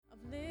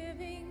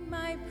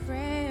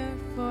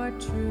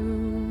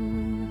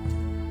truth.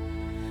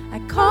 I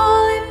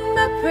call in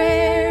my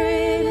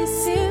prayer, it is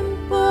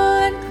simple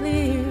and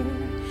clear.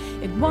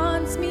 It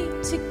wants me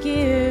to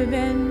give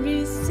and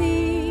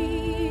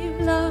receive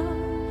love.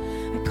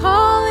 I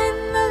call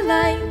in the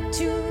light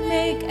to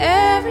make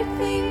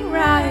everything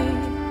right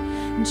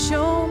and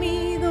show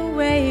me the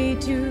way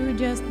to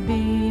just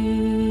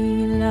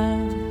be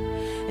love.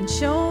 And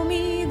show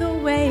me the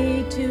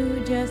way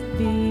to just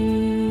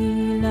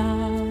be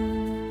love.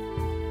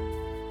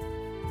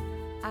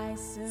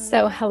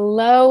 So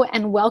hello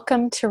and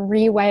welcome to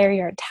Rewire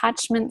Your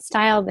Attachment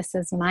Style. This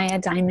is Maya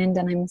Diamond,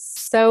 and I'm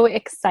so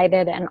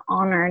excited and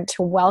honored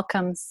to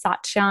welcome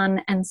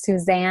Satyan and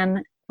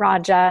Suzanne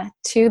Raja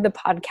to the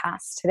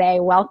podcast today.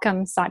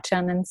 Welcome,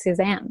 Satyan and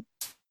Suzanne.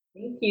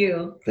 Thank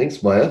you.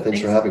 Thanks, Maya.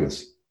 Thanks for having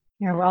us.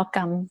 You're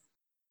welcome.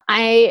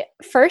 I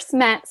first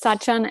met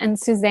Satyan and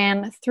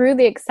Suzanne through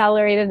the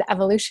Accelerated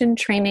Evolution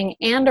Training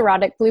and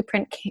Erotic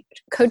Blueprint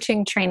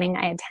Coaching Training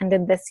I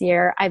attended this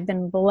year. I've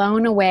been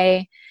blown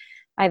away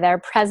by their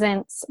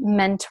presence,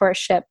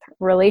 mentorship,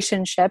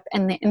 relationship,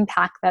 and the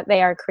impact that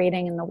they are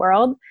creating in the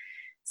world.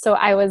 So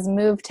I was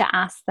moved to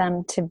ask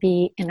them to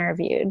be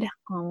interviewed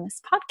on this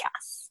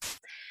podcast.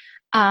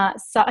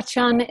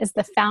 Satyan is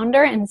the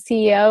founder and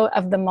CEO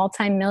of the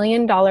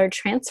multi-million-dollar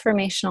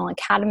transformational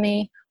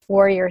academy,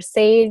 Warrior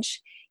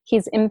Sage.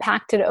 He's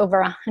impacted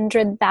over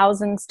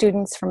 100,000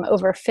 students from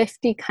over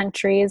 50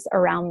 countries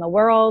around the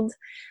world.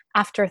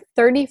 After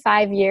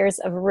 35 years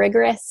of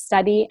rigorous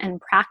study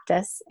and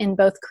practice in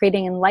both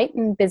creating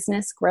enlightened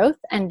business growth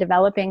and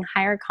developing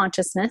higher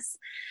consciousness,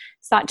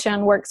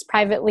 Satyan works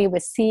privately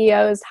with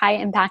CEOs,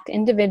 high-impact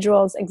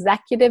individuals,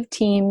 executive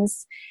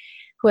teams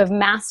who have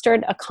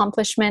mastered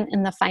accomplishment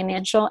in the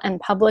financial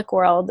and public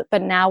world,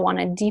 but now want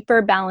a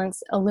deeper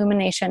balance,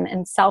 illumination,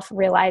 and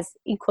self-realized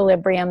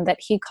equilibrium that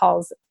he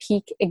calls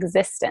peak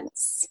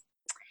existence.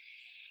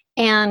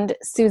 And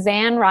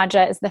Suzanne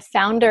Raja is the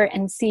founder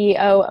and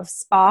CEO of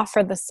Spa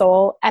for the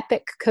Soul,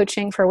 epic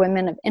coaching for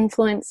women of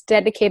influence,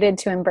 dedicated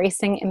to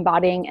embracing,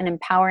 embodying, and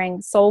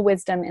empowering soul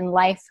wisdom in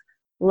life,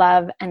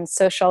 love, and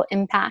social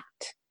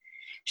impact.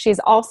 She's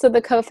also the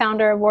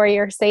co-founder of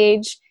Warrior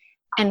Sage.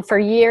 And for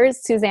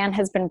years, Suzanne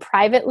has been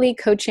privately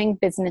coaching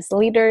business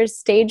leaders,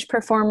 stage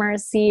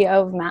performers,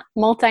 CEO of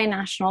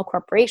multinational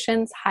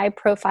corporations,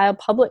 high-profile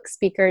public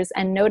speakers,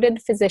 and noted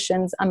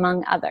physicians,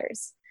 among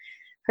others.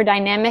 Her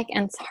dynamic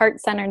and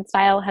heart-centered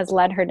style has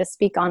led her to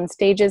speak on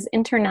stages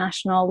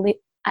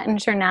internationally,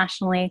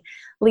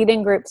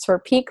 leading groups for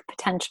peak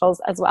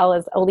potentials as well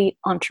as elite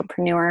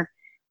entrepreneur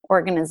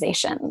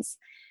organizations.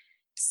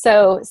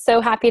 So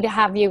happy to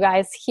have you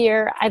guys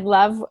here. I'd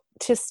love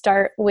to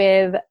start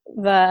with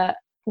the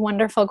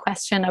wonderful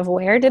question of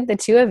where did the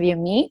two of you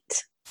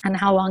meet and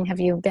how long have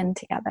you been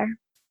together?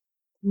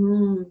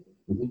 Well,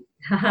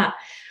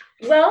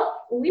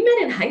 we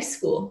met in high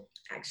school,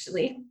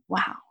 actually.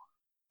 Wow.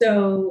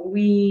 So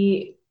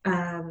we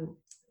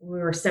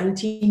were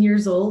 17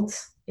 years old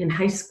in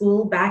high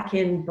school back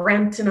in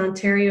Brampton,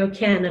 Ontario,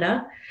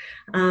 Canada,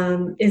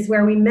 is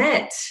where we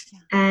met.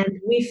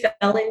 And we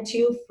fell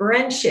into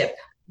friendship,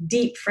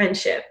 deep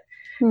friendship.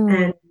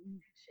 And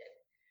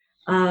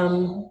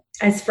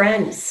as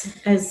friends,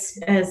 as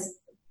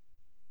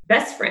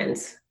best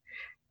friends.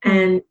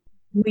 And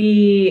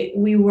we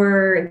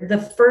were the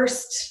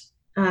first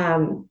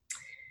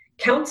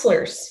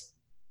counselors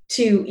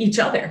to each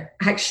other,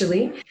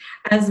 actually,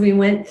 as we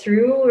went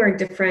through our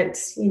different,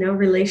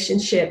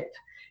 relationship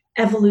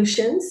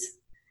evolutions.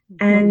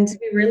 And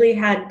we really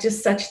had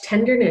just such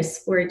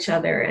tenderness for each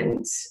other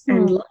and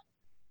love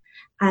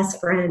as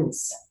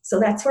friends. So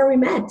that's where we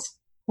met.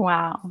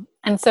 Wow.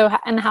 And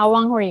how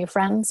long were you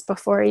friends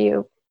before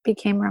you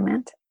became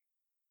romantic?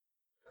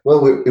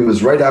 Well, it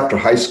was right after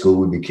high school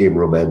we became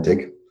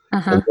romantic.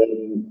 And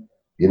then,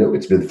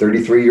 it's been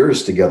 33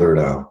 years together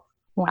now.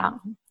 Wow.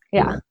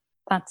 Yeah.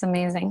 That's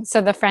amazing. So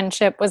the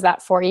friendship, was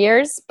that 4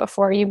 years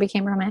before you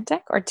became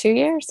romantic, or 2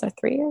 years or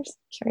 3 years?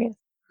 Curious.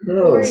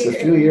 No, it's a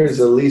few years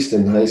at least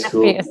in high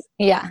school.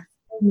 Yeah.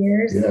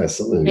 Years. Yeah,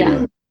 something.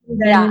 Yeah.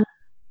 Then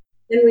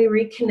we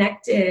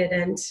reconnected,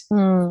 and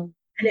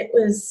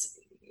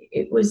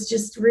it was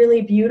just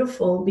really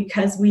beautiful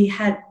because we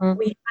had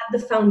the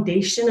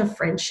foundation of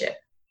friendship.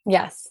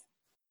 Yes.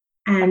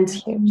 And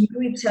we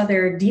knew each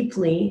other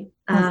deeply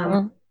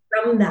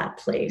from that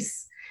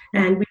place,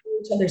 and we knew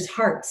each other's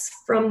hearts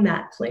from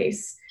that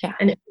place. Yeah.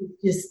 And it was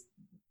just,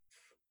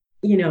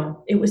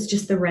 it was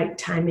just the right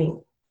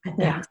timing at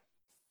that.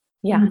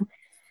 Yeah.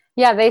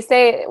 Yeah. They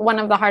say one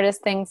of the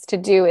hardest things to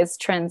do is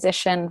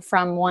transition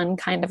from one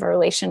kind of a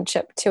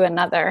relationship to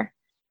another.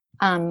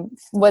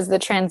 Was the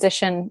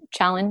transition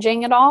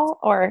challenging at all,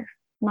 or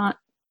not,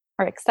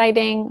 or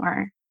exciting,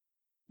 or?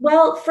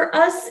 Well, for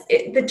us,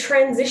 the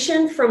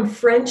transition from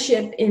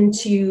friendship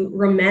into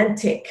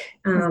romantic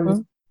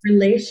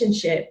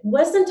relationship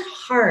wasn't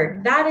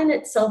hard. That in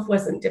itself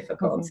wasn't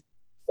difficult.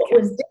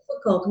 What was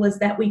difficult was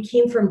that we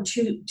came from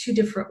two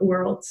different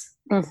worlds.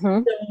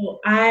 So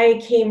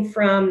I came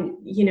from,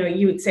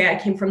 you would say I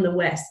came from the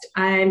West.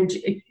 I'm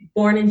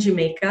born in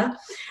Jamaica.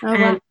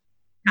 And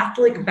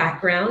Catholic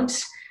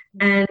background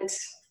and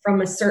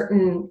from a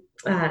certain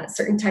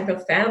type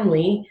of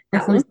family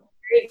that was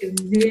very,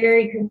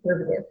 very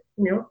conservative,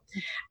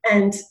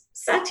 and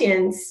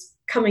Satyan's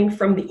coming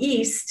from the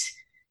East,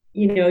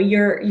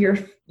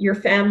 your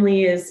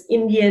family is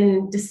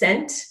Indian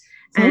descent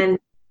and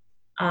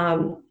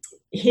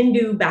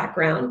Hindu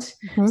background.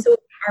 So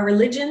our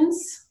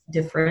religions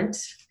different,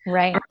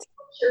 right? Our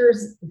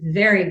cultures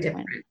very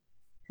different,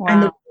 Wow.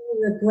 and the way we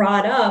were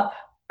brought up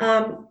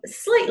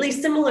slightly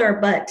similar,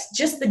 but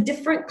just the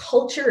different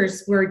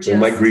cultures were just.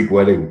 My Greek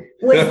wedding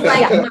was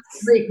like my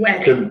Greek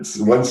wedding.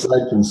 One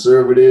side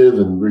conservative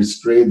and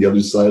restrained, the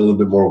other side a little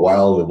bit more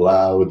wild and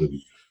loud. And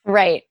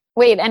right.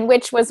 Wait, and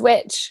which was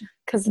which?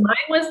 Because mine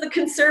was the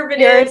conservative.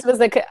 Yours was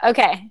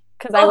okay.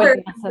 Because I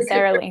wouldn't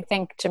necessarily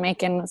think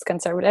Jamaican was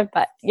conservative,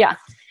 but yeah,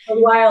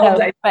 wild.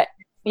 So, but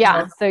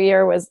yeah, so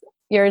yours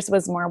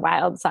was more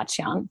wild,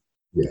 Satyan,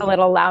 a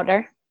little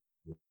louder.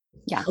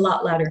 Yeah, a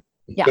lot louder.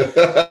 Yeah,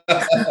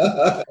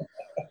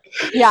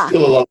 yeah.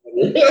 Still a lot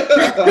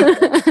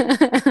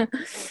louder.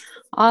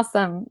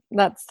 Awesome.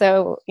 That's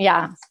so.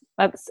 Yeah,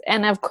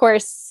 and of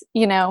course,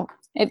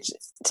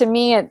 to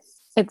me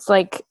it's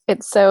like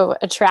it's so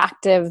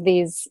attractive,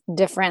 these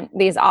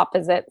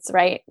opposites,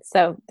 right?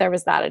 So there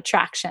was that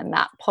attraction,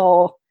 that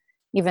pull,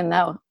 even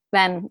though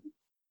then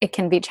it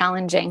can be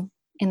challenging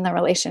in the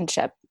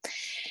relationship.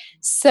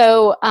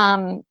 So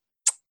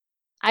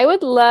I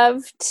would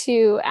love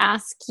to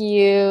ask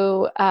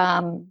you,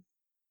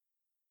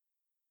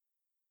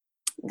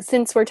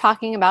 since we're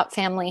talking about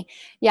family,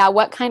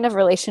 what kind of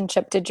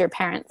relationship did your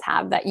parents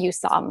have that you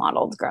saw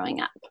modeled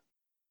growing up?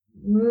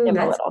 Give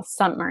a little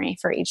summary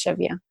for each of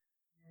you.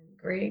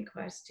 Great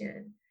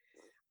question.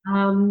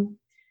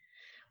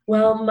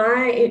 Well,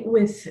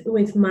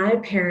 with my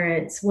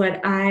parents, what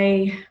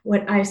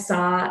I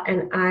saw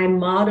and I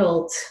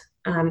modeled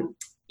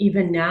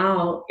even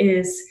now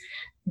is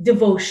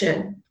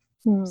devotion.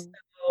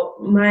 So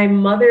my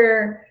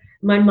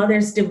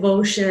mother's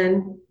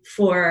devotion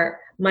for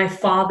my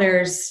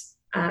father's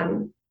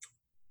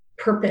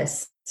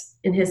purpose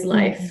in his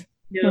life,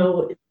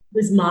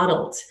 was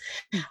modeled.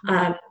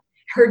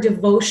 Her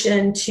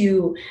devotion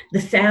to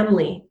the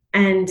family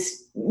and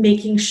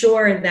making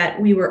sure that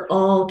we were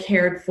all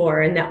cared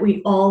for and that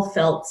we all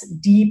felt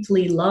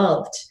deeply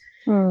loved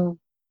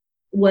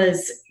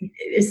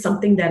is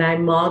something that I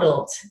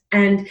modeled.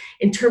 And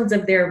in terms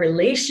of their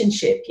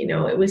relationship,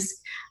 it was,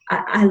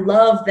 I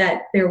love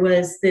that there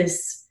was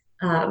this,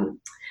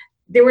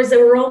 there was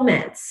a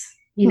romance,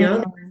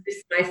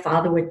 my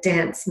father would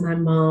dance my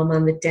mom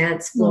on the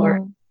dance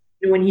floor.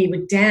 When he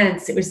would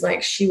dance, it was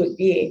like she would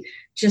be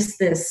just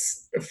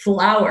this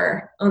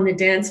flower on the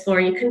dance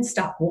floor. You couldn't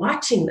stop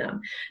watching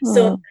them.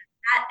 So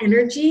that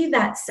energy,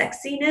 that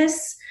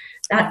sexiness,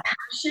 that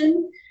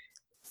passion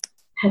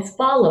has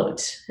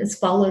followed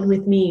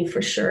with me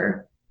for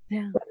sure.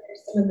 Yeah. What are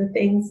some of the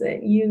things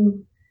that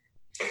you...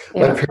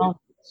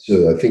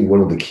 So I think one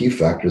of the key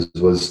factors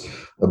was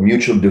a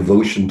mutual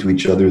devotion to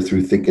each other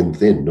through thick and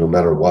thin, no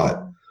matter what.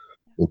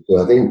 And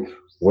so I think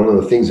one of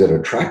the things that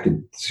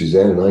attracted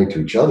Suzanne and I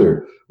to each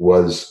other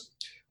was,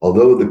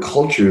 although the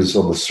cultures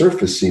on the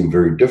surface seemed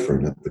very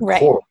different, at the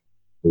core,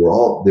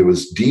 there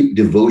was deep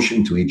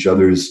devotion to each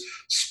other's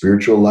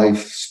spiritual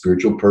life,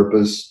 spiritual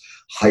purpose,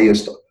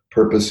 highest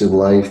purpose in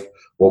life,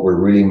 what we're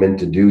really meant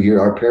to do here.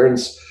 Our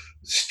parents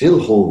still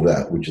hold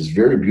that, which is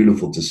very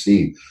beautiful to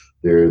see.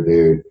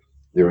 They're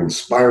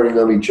inspiring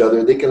of each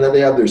other. They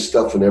have their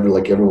stuff whenever,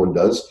 like everyone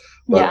does,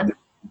 but the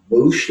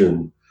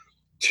devotion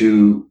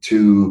to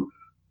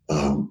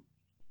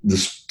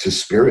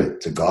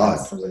spirit, to God,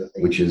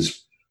 absolutely, which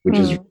is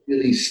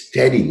really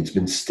steady. It's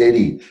been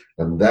steady,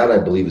 and that I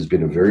believe has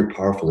been a very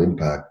powerful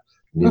impact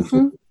in my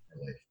life,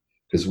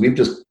 because we've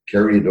just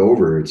carried it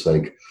over. It's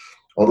like,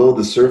 although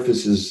the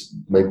surfaces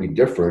might be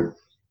different,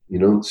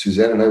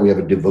 Suzanne and I, we have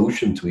a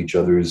devotion to each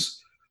other's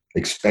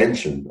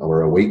expansion,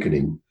 our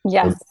awakening,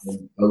 and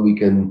how we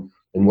can,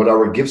 and what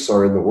our gifts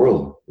are in the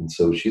world. And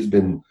so she's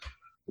been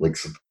like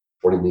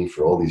supporting me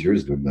for all these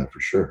years doing that, for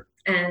sure.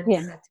 And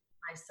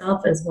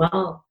myself as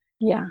well.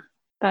 Yeah,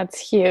 that's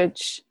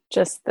huge.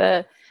 Just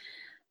the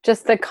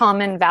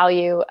common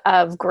value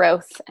of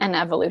growth and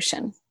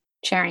evolution,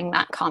 sharing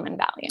that common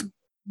value.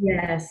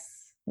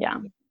 Yes. Yeah.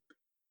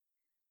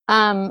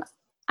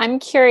 I'm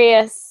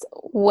curious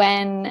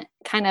when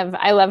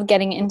I love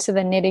getting into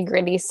the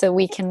nitty-gritty so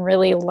we can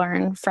really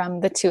learn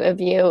from the two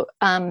of you.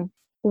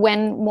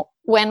 When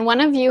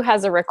one of you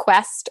has a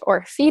request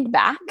or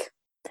feedback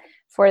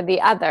for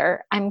the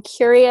other, I'm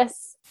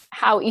curious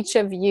how each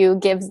of you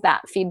gives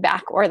that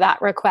feedback or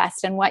that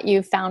request and what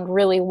you found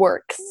really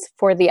works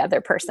for the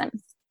other person.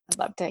 I'd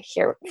love to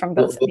hear from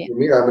both of you. For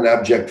me, I'm an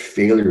abject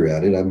failure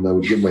at it. I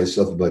would give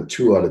myself about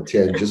 2 out of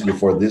 10. Just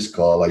before this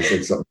call, I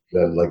said something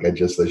that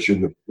I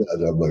shouldn't have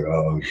said. I'm like,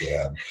 oh,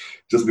 yeah.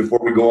 Just before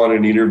we go on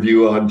an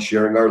interview on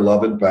sharing our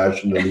love and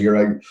passion, and here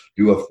I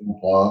do a faux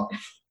pas.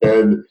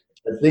 And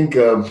I think,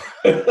 I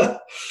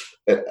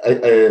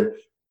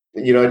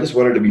just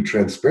wanted to be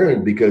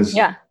transparent because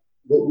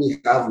what we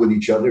have with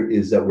each other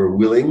is that we're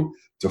willing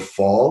to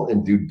fall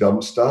and do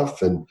dumb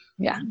stuff and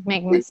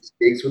make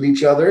mistakes with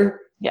each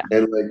other. Yeah.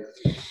 And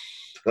like,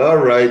 all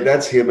right,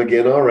 that's him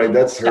again. All right,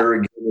 that's her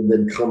again. And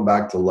then come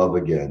back to love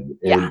again.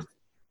 And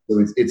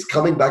so it's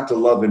coming back to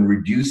love and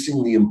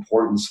reducing the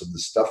importance of the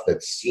stuff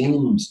that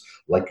seems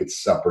like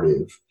it's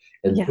separative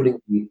and putting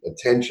the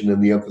attention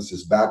and the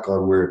emphasis back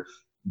on where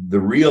the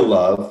real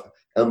love,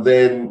 and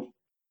then,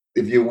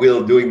 if you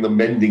will, doing the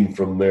mending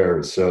from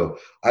there. So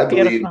I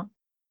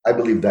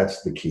believe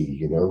that's the key,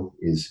 you know,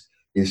 is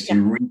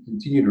to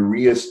continue to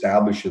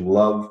reestablish in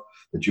love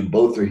that you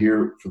both are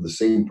here for the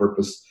same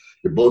purpose.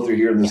 You both are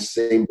here in the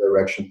same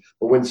direction.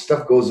 But when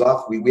stuff goes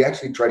off, we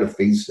actually try to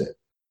face it.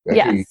 We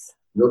actually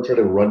don't try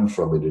to run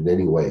from it in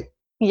any way.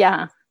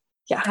 Yeah.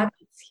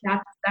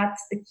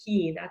 That's the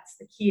key. That's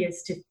the key,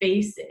 is to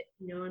face it,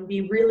 you know, and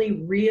be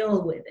really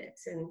real with it.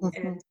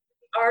 And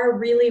are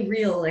really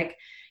real. Like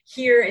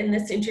here in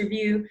this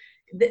interview,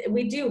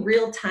 we do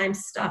real time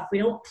stuff. We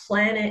don't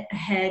plan it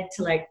ahead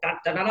to like,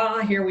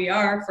 here we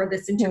are for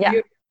this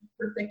interview.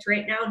 Perfect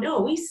right now. No,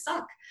 we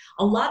suck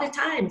a lot of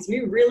times.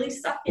 We really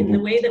suck in the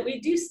way that we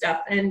do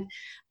stuff. And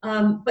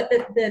but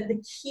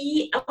the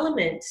key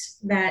element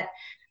that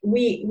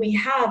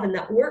we have and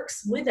that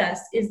works with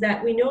us is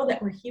that we know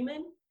that we're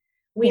human.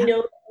 We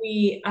know that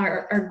we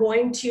are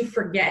going to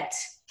forget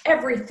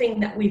everything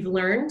that we've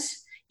learned,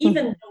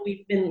 even though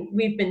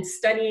we've been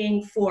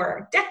studying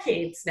for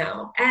decades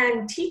now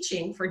and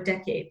teaching for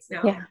decades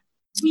now.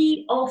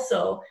 We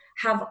also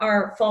have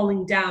our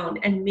falling down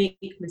and make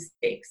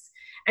mistakes.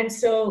 And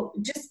so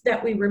just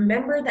that we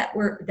remember that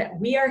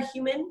we are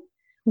human.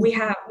 We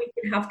can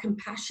have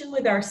compassion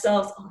with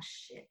ourselves. Oh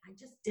shit, I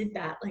just did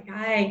that. Like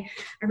I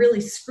really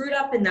screwed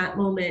up in that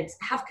moment.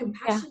 Have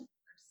compassion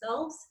for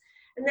ourselves,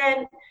 and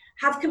then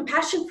have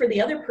compassion for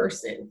the other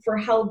person, for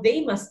how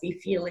they must be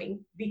feeling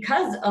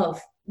because of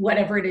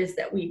whatever it is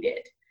that we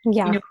did.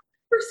 You know,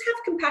 first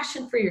have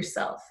compassion for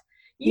yourself.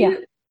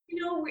 You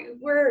know,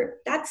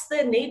 that's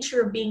the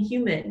nature of being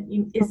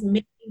human, is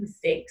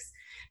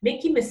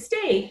making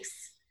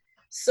mistakes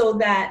so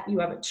that you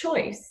have a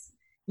choice.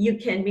 You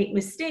can make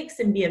mistakes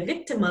and be a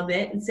victim of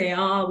it and say,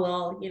 oh,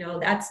 well, you know,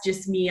 that's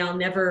just me. I'll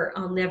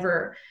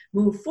never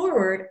move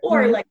forward.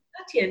 Or like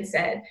Etienne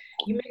said,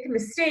 you make a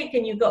mistake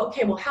and you go,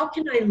 okay, well, how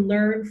can I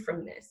learn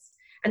from this?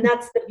 And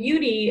that's the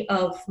beauty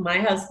of my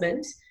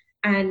husband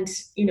and,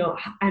 you know,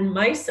 and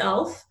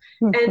myself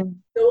and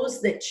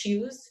those that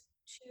choose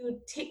to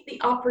take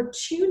the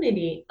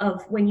opportunity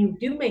of, when you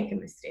do make a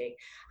mistake,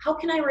 how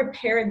can I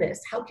repair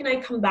this? How can I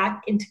come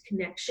back into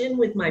connection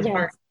with my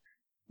partner?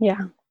 Yeah.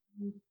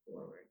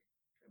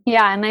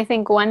 And I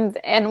think one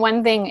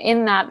thing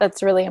in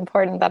that's really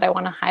important that I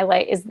want to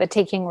highlight is the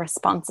taking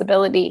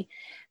responsibility,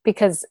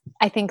 because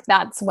I think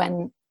that's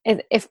when,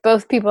 if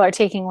both people are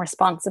taking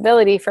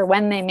responsibility for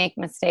when they make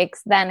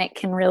mistakes, then it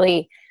can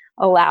really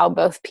allow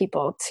both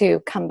people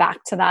to come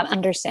back to that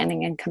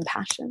understanding and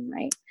compassion,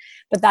 right?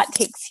 But that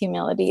takes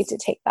humility to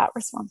take that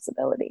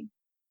responsibility.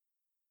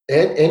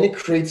 And it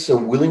creates a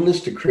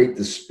willingness to create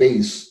the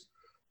space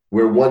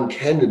where one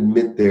can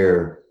admit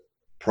their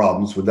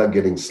problems without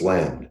getting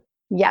slammed.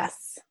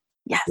 Yes.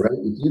 Right?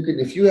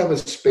 If you have a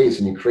space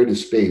and you create a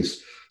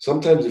space,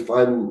 sometimes if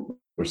I'm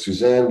or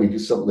Suzanne, we do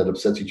something that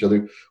upsets each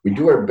other, we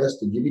do our best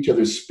to give each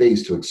other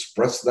space to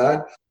express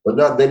that, but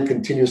not then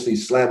continuously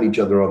slam each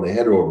other on the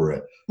head over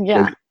it.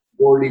 Yeah.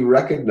 You already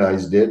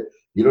recognized it.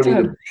 You don't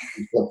need to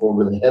beat yourself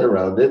over the head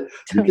around it.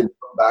 You can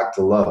come back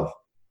to love.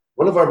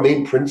 One of our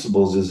main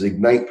principles is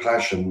ignite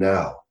passion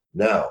now.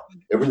 Now.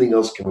 Everything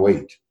else can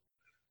wait.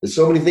 There's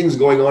so many things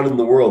going on in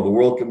the world. The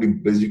world can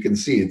be, as you can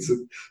see, it's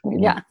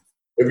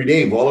every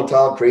day,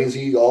 volatile,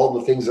 crazy, all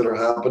the things that are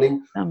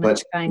happening. So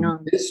much going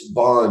on. This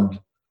bond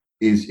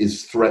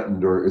is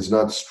threatened or is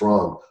not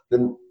strong,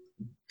 then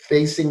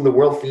facing the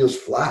world feels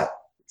flat.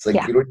 It's like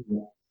you don't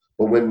even,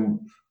 but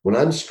when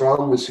I'm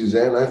strong with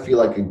Suzanne, I feel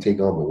I can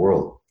take on the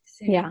world.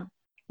 Yeah,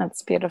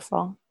 that's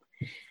beautiful.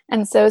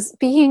 And so,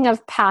 speaking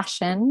of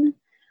passion,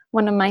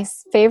 one of my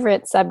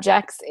favorite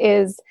subjects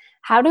is,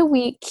 how do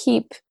we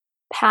keep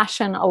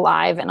passion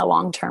alive in a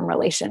long-term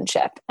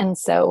relationship? And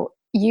so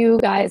you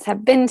guys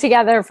have been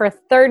together for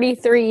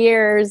 33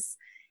 years.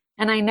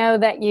 And I know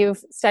that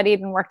you've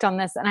studied and worked on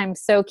this, and I'm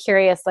so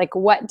curious, like,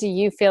 what do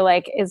you feel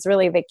like is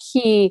really the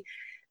key?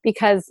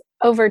 Because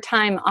over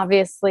time,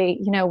 obviously,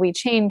 you know, we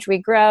change, we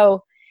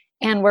grow,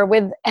 and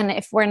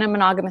if we're in a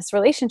monogamous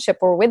relationship,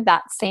 we're with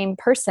that same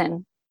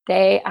person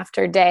day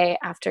after day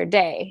after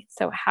day.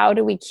 So how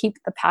do we keep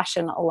the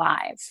passion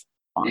alive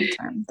long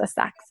term, the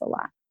sex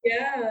alive?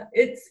 Yeah,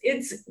 it's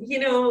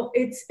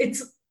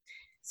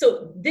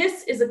so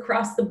this is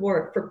across the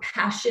board for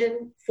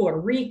passion,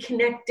 for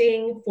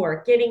reconnecting,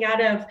 for getting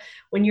out of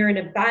when you're in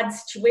a bad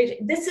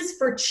situation. This is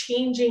for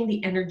changing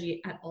the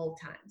energy at all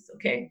times,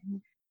 okay?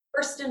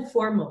 First and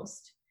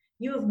foremost,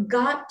 you have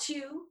got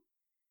to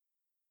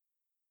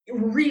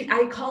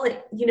I call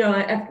it,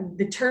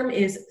 the term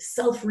is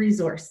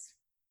self-resource.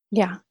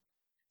 Yeah.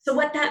 So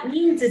what that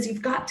means is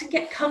you've got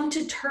to come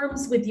to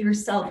terms with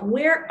yourself.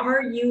 Where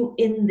are you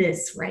in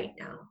this right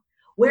now?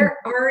 Where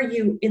are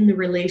you in the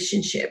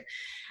relationship?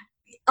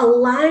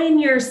 Align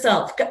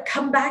yourself,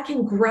 come back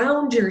and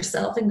ground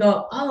yourself and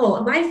go, oh,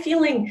 am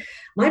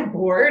I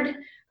bored?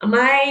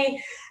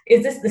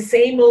 Is this the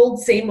same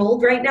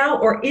old right now?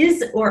 Or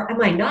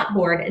am I not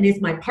bored? And is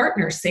my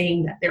partner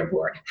saying that they're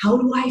bored? How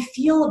do I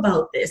feel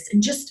about this?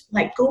 And just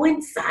like go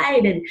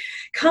inside and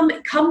come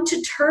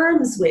to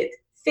terms with,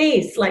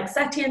 face, like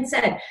Satyen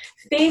said,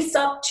 face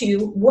up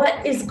to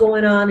what is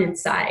going on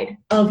inside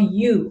of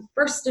you,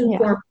 first and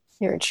foremost.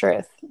 Your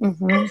truth.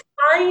 And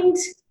find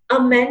a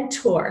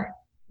mentor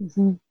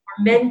or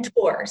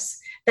mentors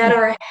that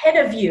are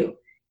ahead of you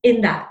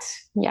in that.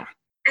 Yeah.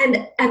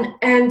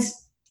 And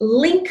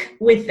link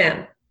with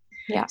them.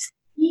 Yeah.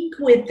 Speak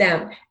with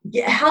them.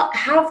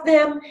 Have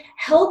them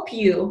help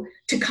you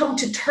to come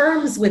to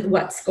terms with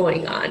what's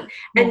going on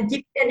and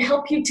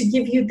help you to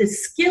give you the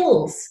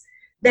skills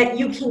that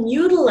you can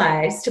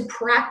utilize to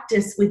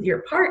practice with your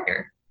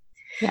partner.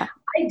 Yeah.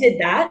 I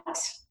did that.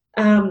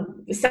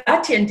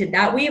 Satyen did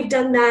that. We have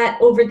done that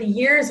over the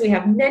years. We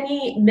have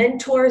many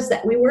mentors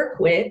that we work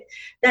with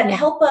that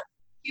help us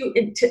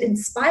to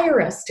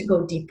inspire us to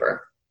go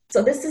deeper.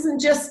 So this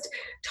isn't just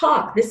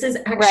talk. This is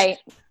actually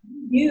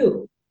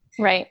you.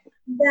 Right.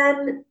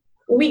 Then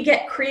we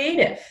get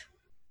creative.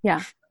 Yeah.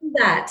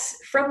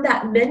 From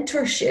that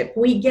mentorship,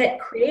 we get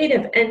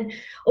creative. And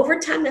over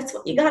time, that's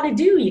what you got to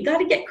do. You got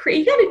to get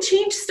creative. You got to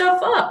change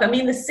stuff up. I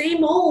mean, the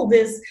same old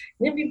is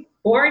going to be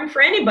boring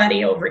for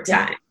anybody over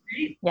time.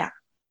 Right? Yeah.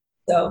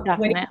 So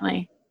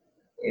definitely.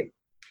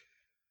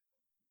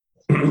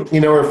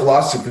 In our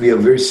philosophy, we have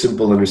a very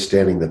simple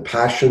understanding that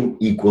passion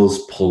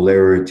equals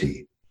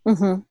polarity.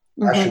 Passion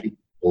equals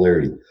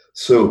polarity.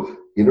 So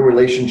in a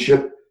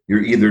relationship,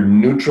 you're either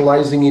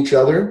neutralizing each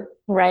other,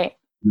 right,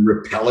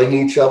 you're repelling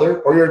each other,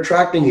 or you're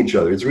attracting each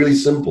other. It's really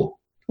simple.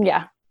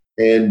 Yeah.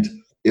 And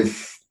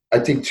if I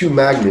take two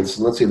magnets,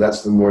 and let's say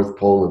that's the North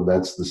Pole and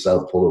that's the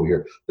South Pole over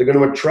here, they're going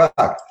to attract.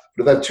 But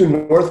if I have two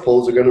North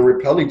Poles, they're going to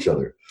repel each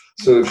other.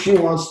 So if she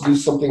wants to do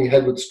something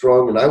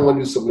headstrong and I want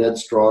to do something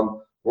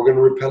headstrong, we're going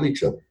to repel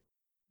each other.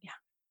 Yeah.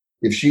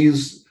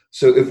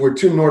 If we're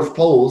two North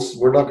Poles,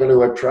 we're not going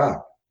to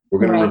attract. We're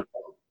going to repel.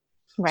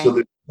 Right. So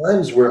there's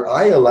times where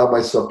I allow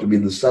myself to be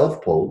the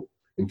South Pole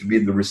and to be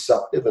the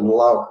receptive and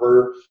allow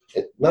her,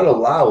 not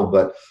allow,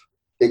 but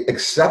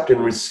accept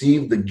and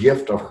receive the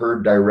gift of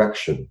her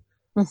direction.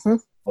 And then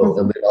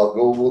I'll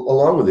go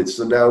along with it.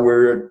 So now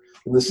we're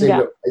in the same,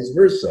 vice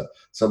versa.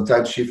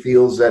 Sometimes she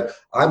feels that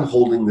I'm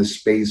holding the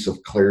space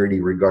of clarity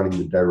regarding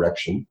the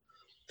direction.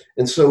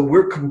 And so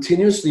we're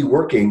continuously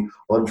working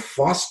on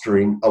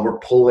fostering our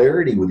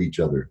polarity with each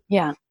other.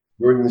 Yeah.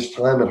 During this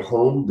time at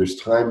home, there's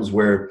times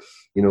where,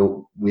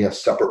 we have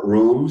separate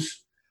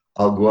rooms.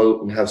 I'll go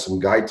out and have some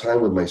guy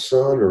time with my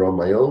son or on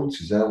my own.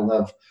 Suzanne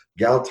will have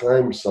gal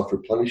time,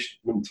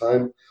 self-replenishment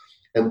time.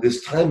 And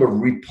this time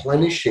of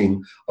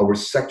replenishing our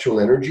sexual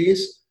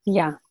energies,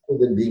 rather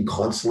than being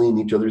constantly in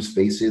each other's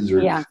faces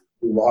or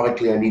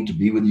erotically, I need to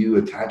be with you,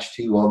 attached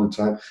to you all the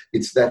time.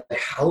 It's that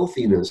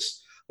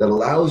healthiness that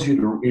allows you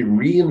to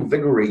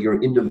reinvigorate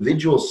your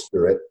individual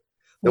spirit.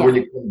 That when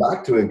you come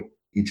back to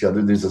each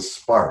other, there's a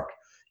spark.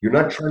 You're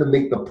not trying to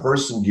make the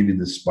person give you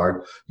the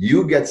spark.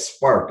 You get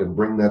sparked and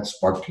bring that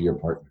spark to your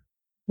partner.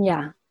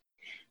 Yeah.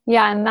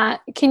 Yeah. And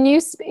that, you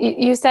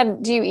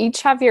said, do you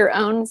each have your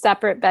own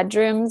separate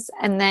bedrooms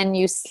and then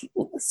you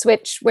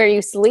switch where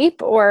you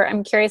sleep? Or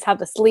I'm curious how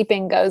the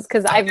sleeping goes,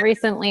 because I've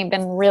recently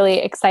been really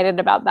excited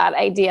about that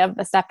idea of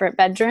the separate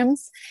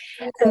bedrooms.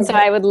 And so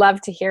I would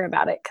love to hear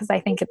about it because I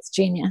think it's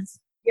genius.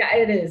 Yeah,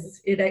 it is.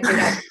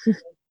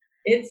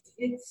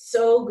 It's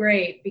so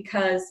great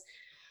because,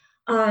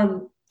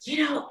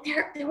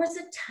 there was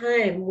a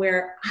time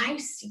where I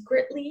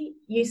secretly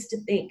used to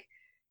think,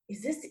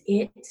 is this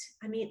it?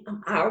 I mean,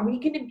 are we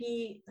going to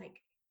be like,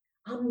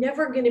 I'm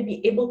never going to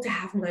be able to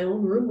have my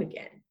own room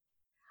again.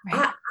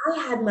 Right. I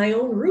had my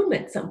own room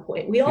at some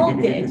point. We all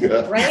did,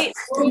 right?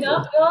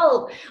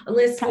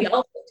 Unless we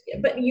all,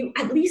 but you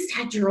at least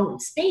had your own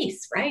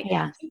space, right?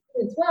 Yeah.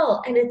 As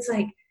well. And it's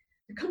like,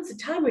 there comes a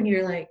time when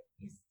you're like,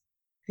 is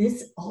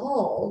this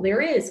all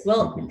there is?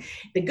 Well,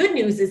 the good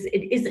news is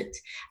it isn't.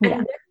 And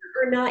whether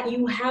or not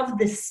you have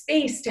the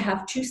space to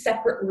have two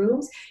separate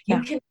rooms,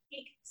 you can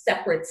take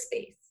separate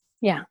space.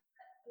 Yeah.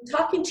 I'm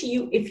talking to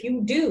you if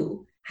you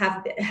do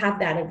have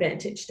that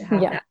advantage to have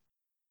that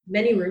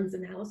many rooms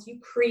in the house. You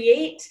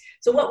create.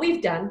 So what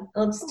we've done,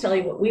 I'll just tell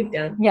you what we've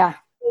done. Yeah.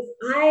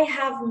 I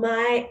have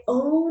my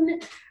own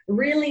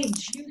really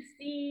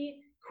juicy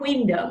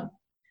queendom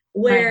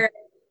where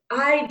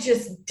I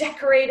just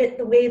decorate it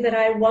the way that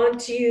I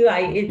want to.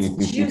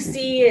 It's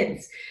juicy,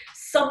 it's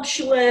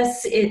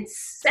sumptuous,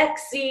 it's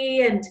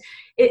sexy, and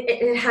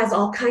it has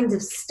all kinds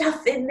of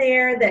stuff in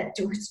there that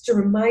just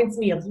reminds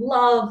me of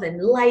love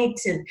and light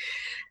and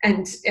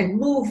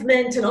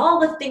movement and all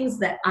the things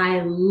that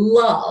I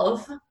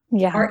love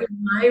are in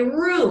my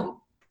room.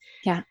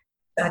 Yeah.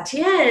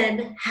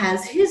 Satyen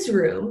has his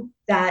room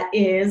that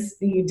is,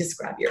 you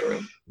describe your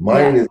room.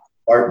 Mine is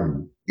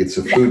Spartan. It's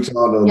a futon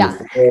on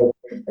the floor.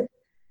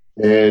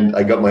 and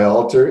I got my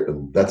altar,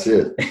 and that's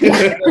it.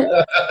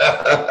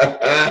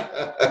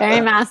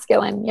 Very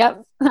masculine.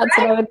 Yep. That's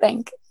what I would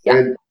think. Yeah.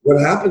 And what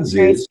happens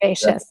Very is,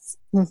 spacious.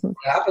 what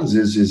happens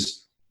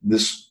is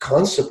this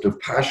concept of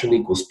passion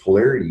equals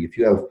polarity. If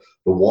you have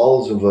the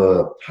walls of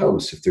a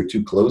house, if they're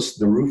too close,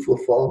 the roof will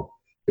fall.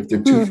 If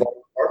they're too far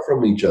apart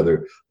from each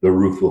other, the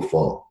roof will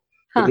fall.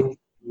 Huh. It needs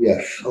to be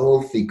a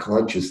healthy,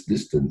 conscious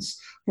distance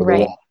for the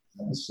wall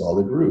to have a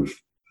solid roof.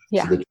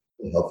 Yeah. So that you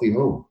have a healthy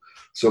home.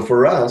 So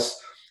for us,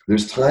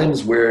 there's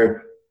times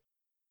where,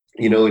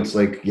 you know, it's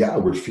like, yeah,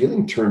 we're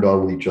feeling turned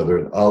on with each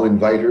other. I'll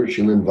invite her.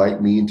 She'll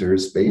invite me into her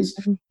space.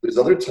 Mm-hmm. There's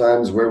other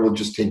times where we'll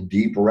just take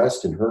deep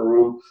rest in her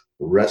room,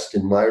 rest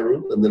in my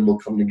room, and then we'll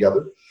come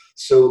together.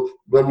 So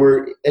when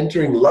we're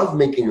entering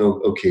lovemaking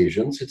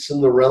occasions, it's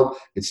in the realm,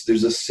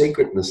 there's a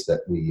sacredness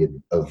that we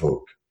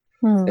evoke.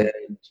 And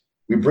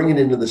we bring it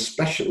into the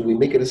special, we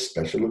make it a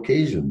special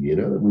occasion, you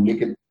know, and we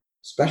make it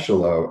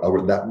special,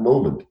 that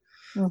moment.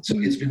 So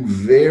it's been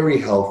very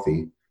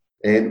healthy.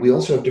 And we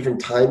also have different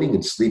timing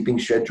and sleeping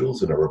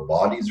schedules, and our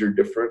bodies are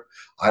different.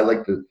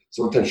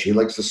 Sometimes she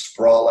likes to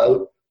sprawl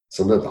out.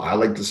 Sometimes I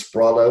like to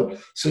sprawl out.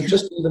 So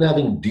just even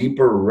having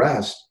deeper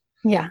rest.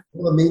 Yeah.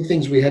 One of the main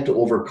things we had to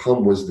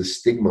overcome was the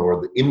stigma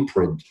or the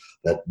imprint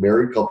that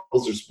married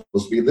couples are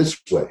supposed to be this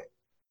way.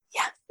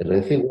 Yeah. And I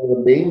think one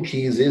of the main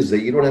keys is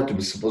that you don't have to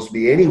be supposed to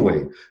be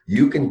anyway.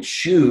 You can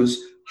choose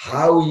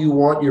how you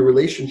want your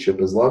relationship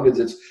as long as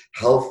it's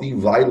healthy,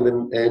 vital,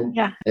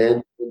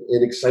 and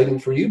exciting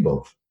for you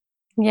both.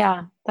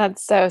 Yeah,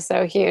 that's so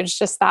huge.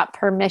 Just that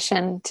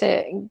permission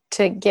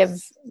to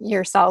give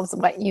yourselves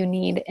what you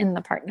need in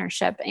the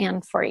partnership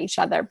and for each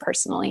other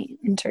personally,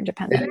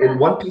 interdependent. And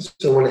one piece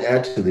I want to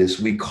add to this,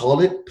 we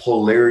call it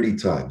polarity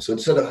time. So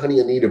instead of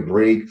honey, I need a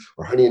break,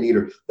 or honey, I need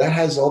her, that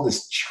has all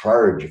this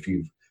charge. If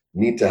you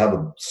need to have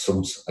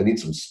I need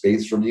some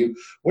space from you.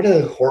 I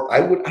don't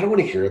want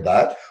to hear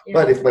that. Yeah.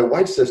 But if my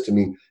wife says to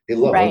me, hey,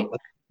 love,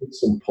 let's get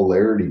some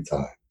polarity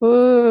time.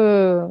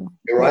 Ooh,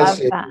 or I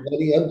say,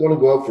 honey, I'm going to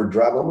go out for a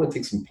drive. I'm going to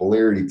take some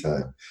polarity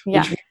time. Yeah.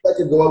 Which means I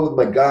can go out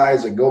with my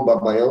guys, I go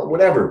by my own,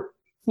 whatever.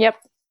 Yep.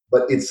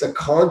 But it's a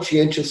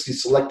conscientiously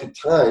selected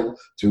time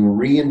to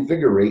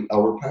reinvigorate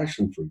our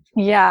passion for each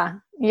other. Yeah.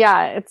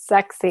 Yeah. It's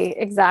sexy.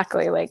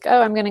 Exactly. Like,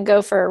 oh, I'm going to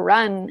go for a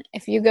run.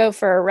 If you go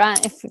for a run,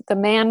 if the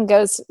man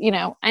goes,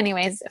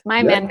 anyways, if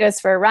my man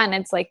goes for a run,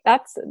 it's like,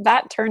 that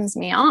turns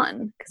me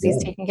on because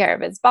he's taking care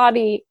of his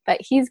body,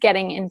 but he's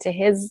getting into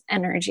his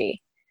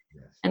energy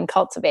and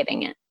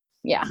cultivating it.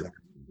 Yeah.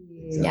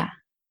 Exactly. Yeah.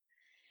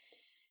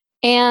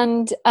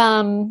 And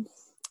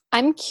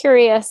I'm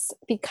curious,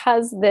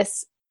 because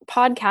this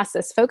podcast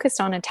is focused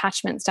on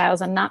attachment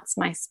styles, and that's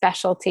my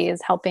specialty,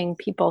 is helping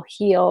people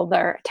heal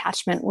their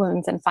attachment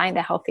wounds and find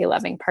a healthy,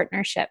 loving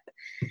partnership.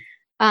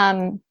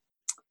 And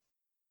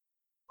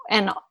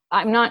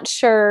I'm not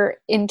sure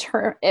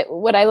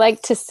what I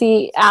like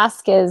to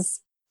ask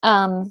is,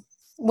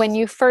 when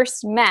you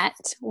first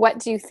met, what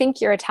do you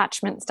think your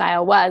attachment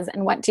style was,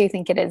 and what do you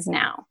think it is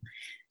now?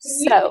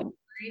 So,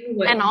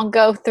 and I'll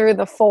go through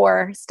the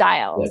 4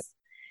 styles. Yeah.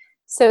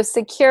 So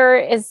secure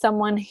is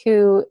someone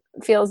who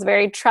feels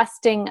very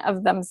trusting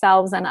of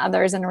themselves and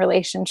others in a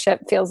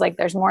relationship, feels like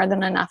there's more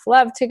than enough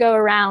love to go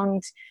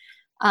around,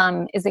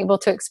 is able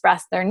to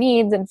express their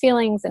needs and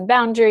feelings and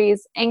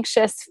boundaries.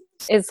 Anxious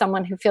is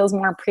someone who feels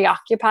more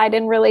preoccupied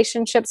in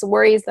relationships,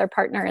 worries their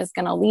partner is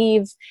going to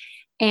leave,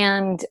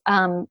 and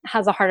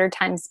has a harder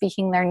time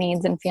speaking their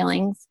needs and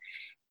feelings,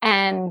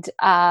 and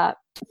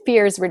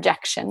fears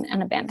rejection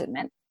and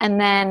abandonment. And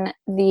then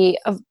the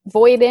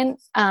avoidant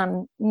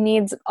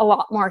needs a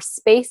lot more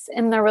space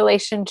in the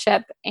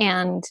relationship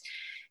and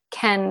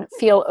can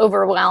feel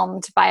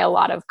overwhelmed by a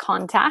lot of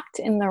contact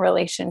in the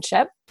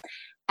relationship.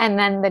 And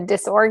then the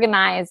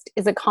disorganized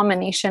is a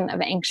combination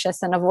of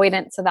anxious and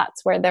avoidant. So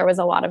that's where there was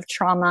a lot of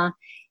trauma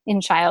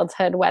in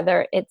childhood,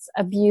 whether it's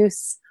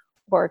abuse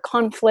or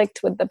conflict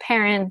with the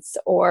parents,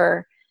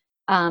 or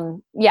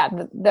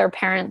their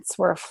parents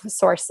were a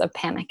source of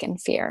panic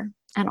and fear,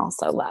 and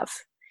also love.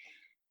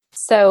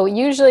 So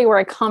usually we're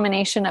a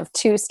combination of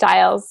 2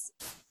 styles.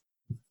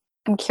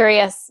 I'm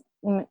curious,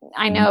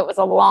 I know it was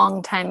a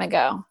long time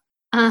ago,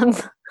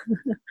 but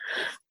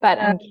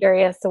I'm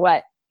curious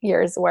what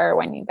yours were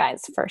when you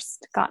guys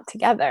first got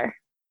together.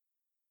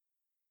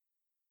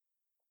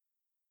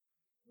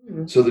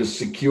 So there's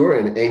secure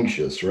and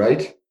anxious,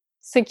 right?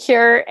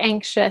 Secure,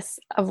 anxious,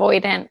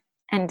 avoidant,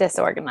 and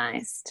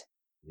disorganized.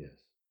 Yes.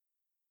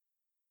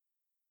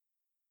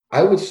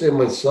 I would say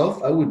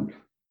myself, I would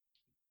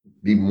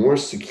be more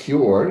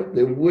secure.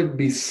 There would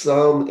be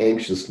some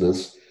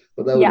anxiousness,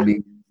 but that would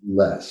be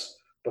less.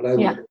 But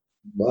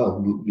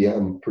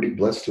I'm pretty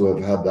blessed to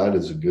have had that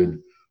as a good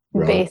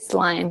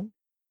baseline.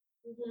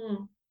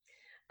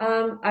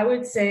 Mm-hmm. I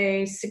would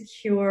say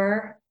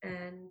secure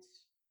and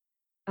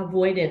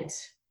avoidant.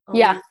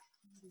 Yeah.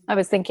 I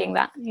was thinking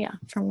that,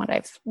 from what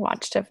I've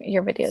watched of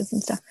your videos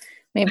and stuff,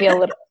 maybe a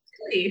little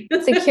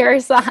secure.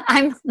 So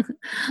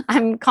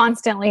I'm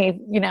constantly,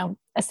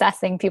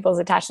 assessing people's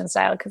attachment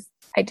style because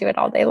I do it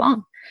all day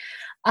long.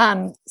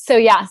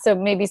 So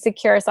maybe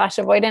secure /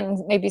 avoidant,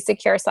 and maybe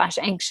secure /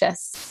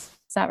 anxious.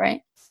 Is that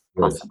right?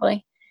 Yes.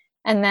 Possibly.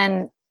 And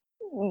then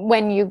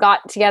when you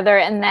got together,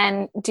 and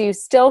then do you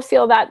still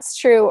feel that's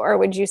true, or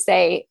would you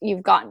say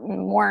you've gotten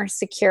more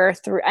secure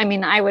through? I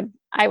mean, I would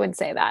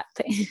say that.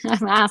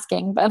 I'm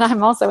asking, but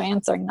I'm also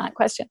answering that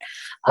question.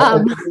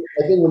 I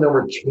think when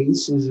our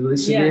case is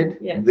elicited,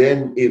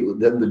 then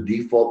the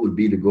default would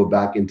be to go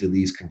back into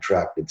these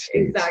contracted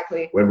states.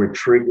 Exactly. When we're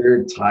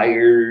triggered,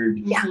 tired,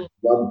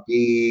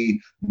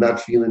 grumpy, not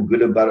feeling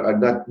good about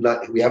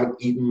it, we haven't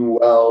eaten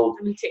well,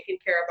 haven't taken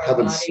care of our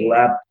haven't body.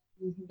 slept.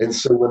 And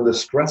so when the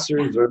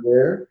stressors are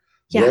there,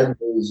 then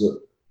those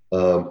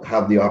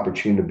have the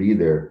opportunity to be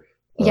there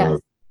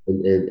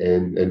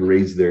and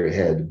raise their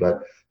head.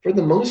 But for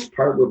the most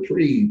part, we're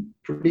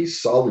pretty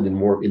solid and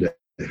more in a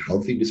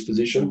healthy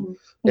disposition.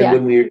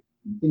 And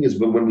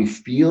when we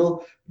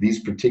feel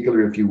these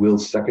particular, if you will,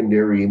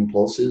 secondary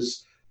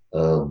impulses,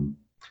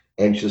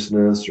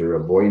 anxiousness or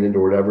avoidant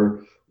or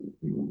whatever,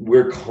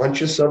 we're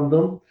conscious of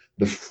them.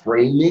 The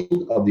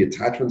framing of the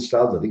attachment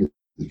styles, I think,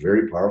 is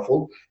very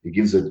powerful. It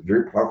gives a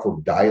very powerful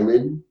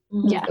dial-in,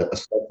 a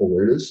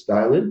self-awareness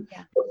dial-in.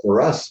 But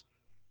for us,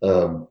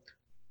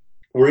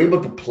 we're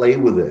able to play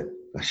with it.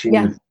 She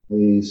needs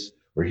space,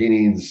 or he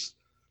needs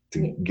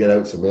to get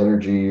out some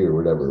energy or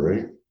whatever,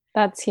 right?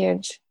 That's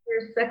huge.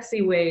 There's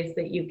sexy ways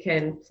that you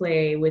can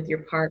play with your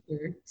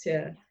partner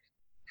to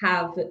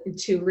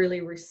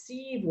really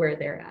receive where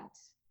they're at.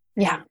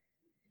 Yeah.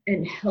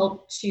 And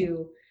help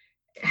to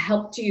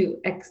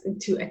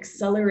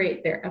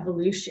accelerate their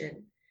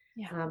evolution.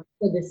 For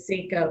the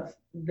sake of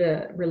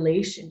the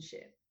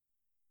relationship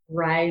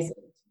rising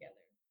together.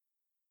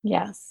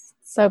 Yes,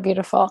 so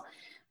beautiful.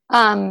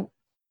 And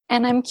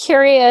I'm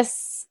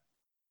curious,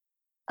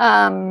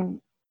 what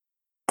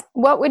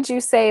would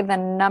you say the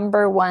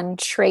number one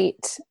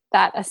trait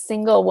that a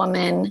single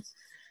woman,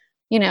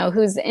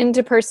 who's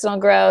into personal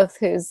growth,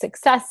 who's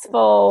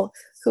successful,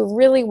 who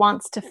really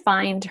wants to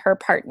find her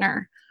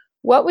partner,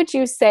 what would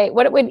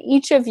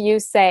each of you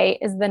say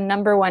is the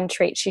number one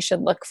trait she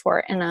should look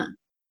for in a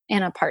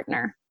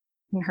partner,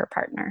 in her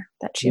partner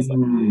that she's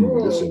looking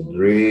for? That's a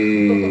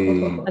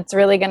great. That's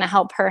really going to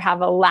help her have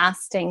a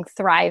lasting,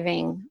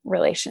 thriving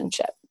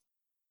relationship.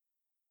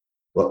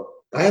 Well,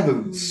 I have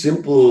a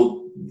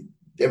simple,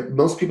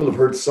 most people have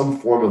heard some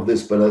form of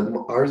this, but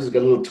ours has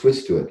got a little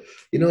twist to it.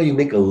 You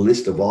make a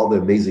list of all the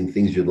amazing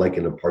things you'd like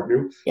in a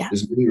partner.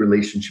 There's many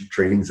relationship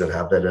trainings that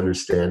have that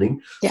understanding.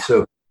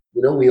 So,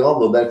 we all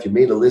know that if you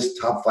made a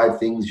list, top 5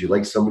 things, you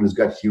like someone who's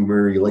got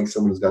humor, you like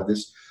someone who's got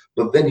this.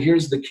 But then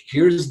here's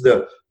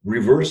the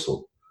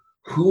reversal.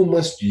 Who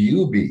must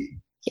you be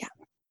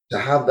to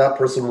have that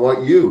person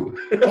want you?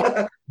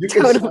 You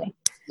can totally.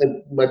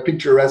 Say, my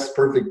picturesque,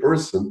 perfect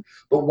person,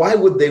 but why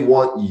would they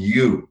want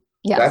you?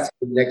 That's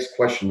the next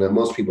question that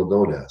most people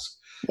don't ask.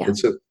 And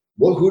so,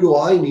 who do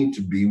I need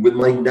to be with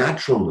my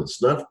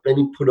naturalness? Not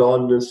any put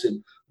onness,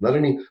 and not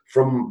any,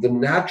 from the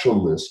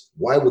naturalness.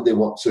 Why would they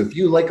want? So if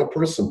you like a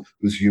person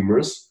who's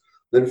humorous,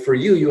 then for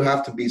you, you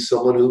have to be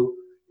someone who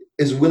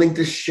is willing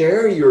to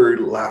share your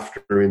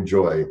laughter and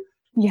joy,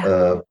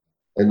 and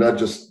not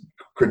just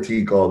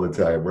critique all the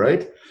time,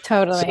 right?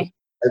 Totally.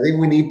 So I think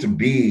we need to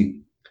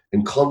be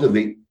and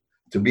cultivate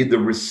to be the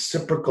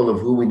reciprocal of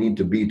who we need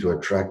to be to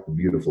attract a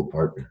beautiful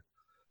partner.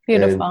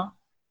 Beautiful.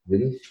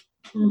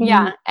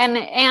 Yeah.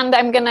 And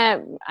I'm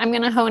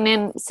gonna hone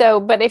in. So,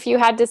 but if you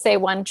had to say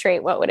one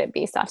trait, what would it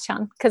be,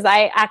 Satyan? Because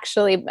I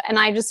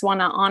just want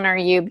to honor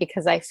you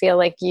because I feel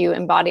like you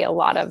embody a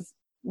lot of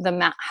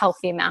the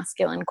healthy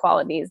masculine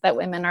qualities that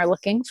women are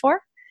looking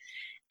for.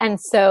 And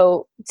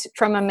so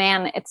from a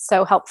man, it's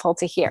so helpful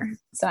to hear.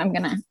 So I'm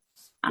going to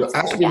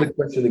ask me the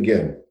question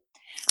again.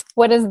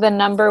 What is the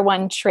number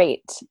one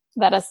trait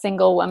that a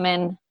single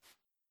woman,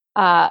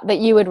 that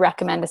you would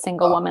recommend a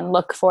single woman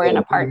look for in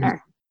a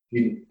partner?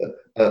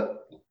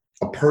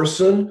 A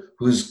person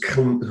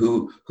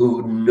who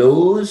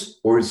knows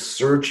or is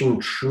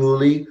searching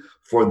truly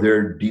for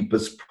their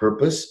deepest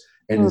purpose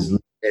and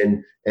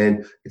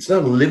and it's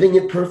not living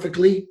it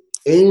perfectly,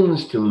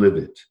 aims to live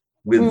it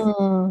with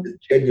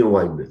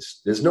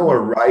genuineness. There's no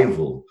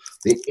arrival.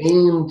 They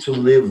aim to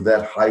live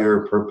that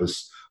higher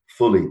purpose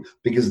fully,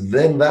 because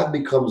then that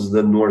becomes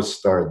the North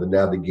Star, the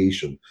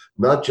navigation,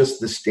 not just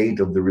the state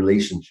of the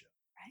relationship.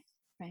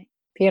 Right.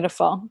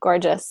 Beautiful.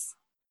 Gorgeous.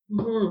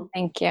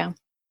 Thank you.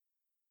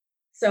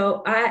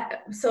 So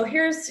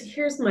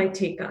here's my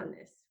take on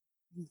this.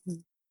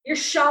 You're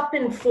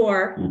shopping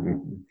for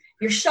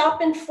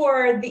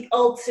the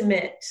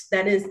ultimate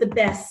that is the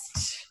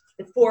best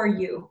for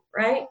you,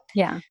 right?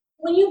 Yeah.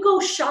 When you go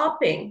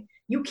shopping,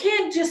 you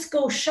can't just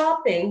go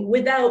shopping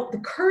without the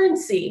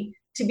currency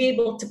to be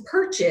able to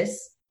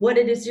purchase what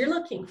it is you're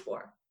looking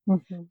for.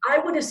 I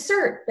would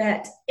assert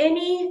that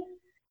any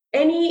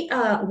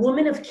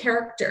woman of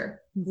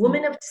character,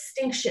 woman of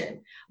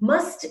distinction,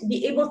 must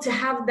be able to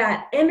have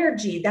that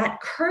energy,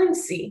 that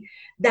currency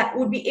that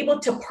would be able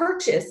to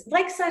purchase,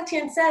 like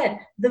Satyan said,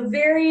 the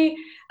very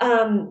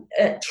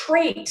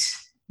trait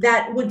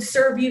that would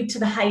serve you to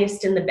the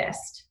highest and the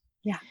best.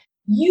 Yeah.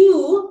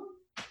 you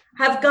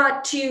have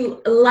got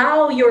to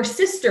allow your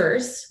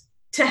sisters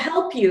to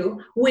help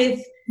you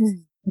with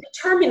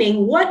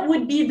determining what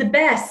would be the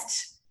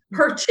best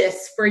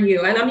purchase for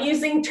you. And I'm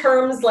using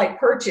terms like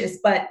purchase,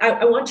 but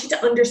I want you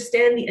to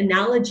understand the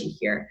analogy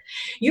here.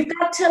 You've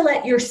got to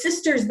let your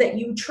sisters that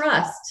you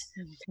trust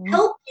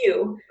help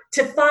you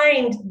to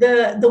find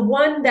the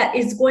one that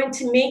is going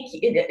to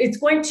it's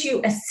going to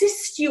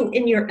assist you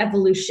in your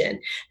evolution,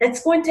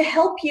 that's going to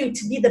help you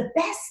to be the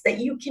best that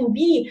you can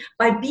be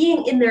by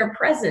being in their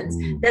presence,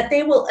 that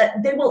they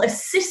will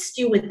assist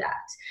you with that.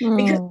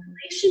 Because the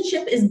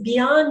relationship is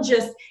beyond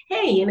just,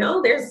 hey,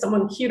 there's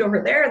someone cute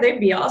over there, they'd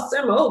be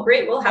awesome, oh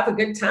great, we'll have a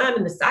good time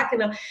in the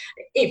second.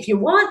 If you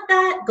want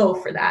that, go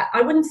for that.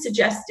 I wouldn't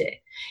suggest it.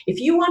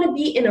 If you want to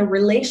be in a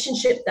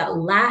relationship that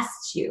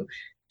lasts you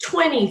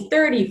 20,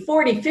 30,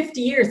 40,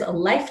 50 years, a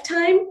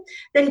lifetime,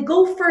 then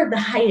go for the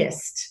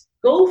highest.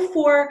 Go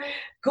for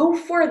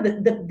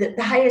the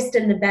highest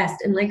and the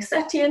best. And like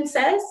Satyen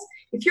says,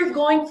 if you're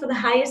going for the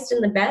highest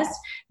and the best,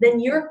 then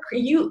you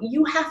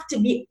have to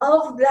be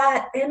of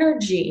that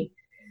energy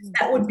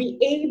that would be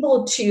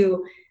able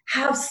to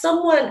have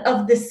someone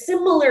of the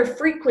similar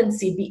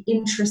frequency be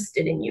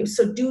interested in you.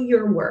 So do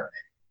your work.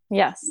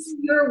 Yes. Do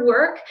your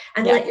work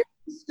and let your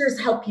sisters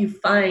help you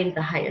find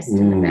the highest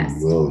and the best.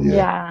 Well,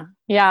 yeah.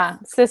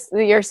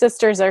 Your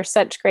sisters are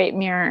such great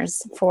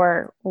mirrors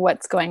for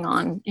what's going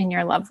on in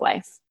your love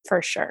life,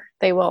 for sure.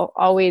 They will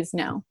always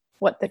know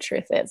what the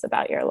truth is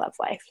about your love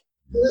life.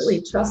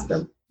 Absolutely. Trust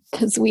them.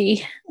 Because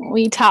we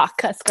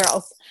talk, us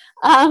girls.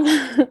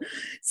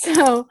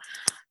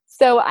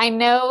 So I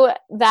know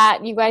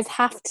that you guys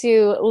have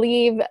to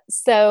leave.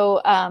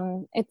 So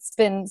it's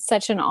been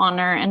such an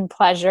honor and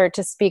pleasure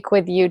to speak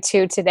with you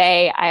two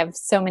today. I have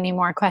so many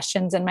more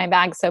questions in my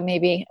bag, so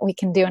maybe we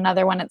can do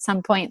another one at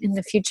some point in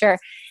the future.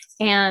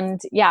 And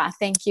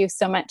thank you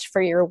so much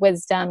for your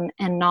wisdom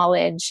and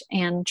knowledge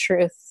and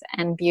truth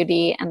and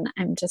beauty. And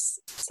I'm just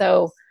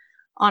so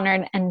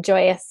honored and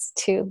joyous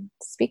to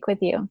speak with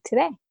you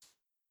today.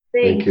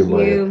 Thank you,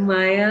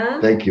 Maya.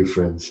 Thank you,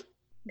 friends.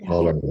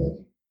 All of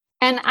that.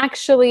 And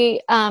actually,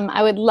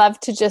 I would love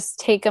to just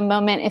take a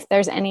moment if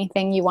there's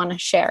anything you want to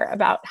share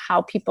about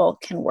how people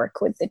can work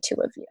with the two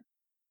of you.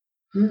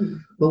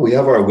 Well, we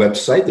have our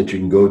website that you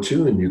can go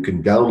to, and you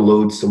can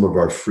download some of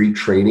our free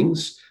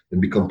trainings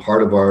and become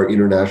part of our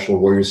International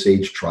Warrior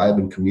Sage tribe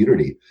and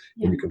community.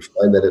 Yeah. And you can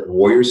find that at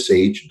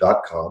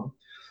warriorsage.com.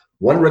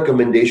 One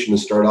recommendation to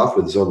start off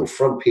with is on the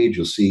front page,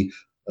 you'll see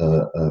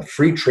a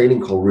free training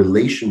called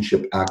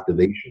Relationship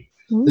Activation.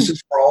 This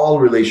is for all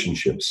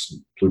relationships,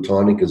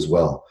 platonic as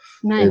well.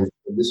 Nice. And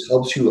this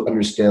helps you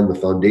understand the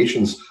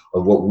foundations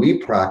of what we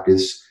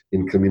practice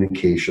in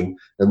communication.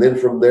 And then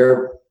from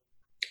there,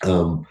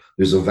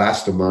 there's a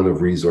vast amount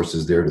of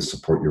resources there to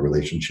support your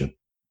relationship.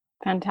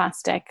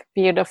 Fantastic.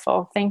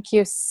 Beautiful. Thank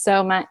you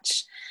so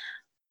much.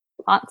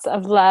 Lots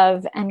of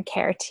love and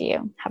care to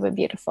you. Have a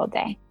beautiful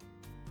day.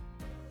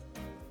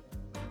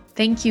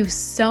 Thank you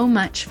so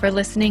much for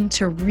listening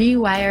to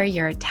Rewire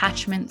Your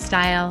Attachment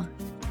Style.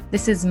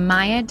 This is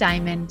Maya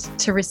Diamond.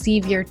 To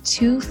receive your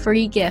 2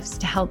 free gifts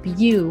to help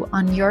you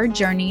on your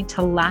journey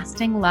to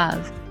lasting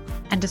love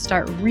and to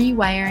start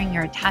rewiring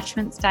your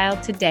attachment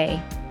style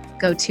today,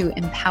 go to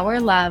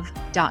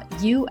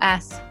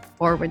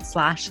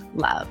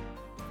empowerlove.us/love.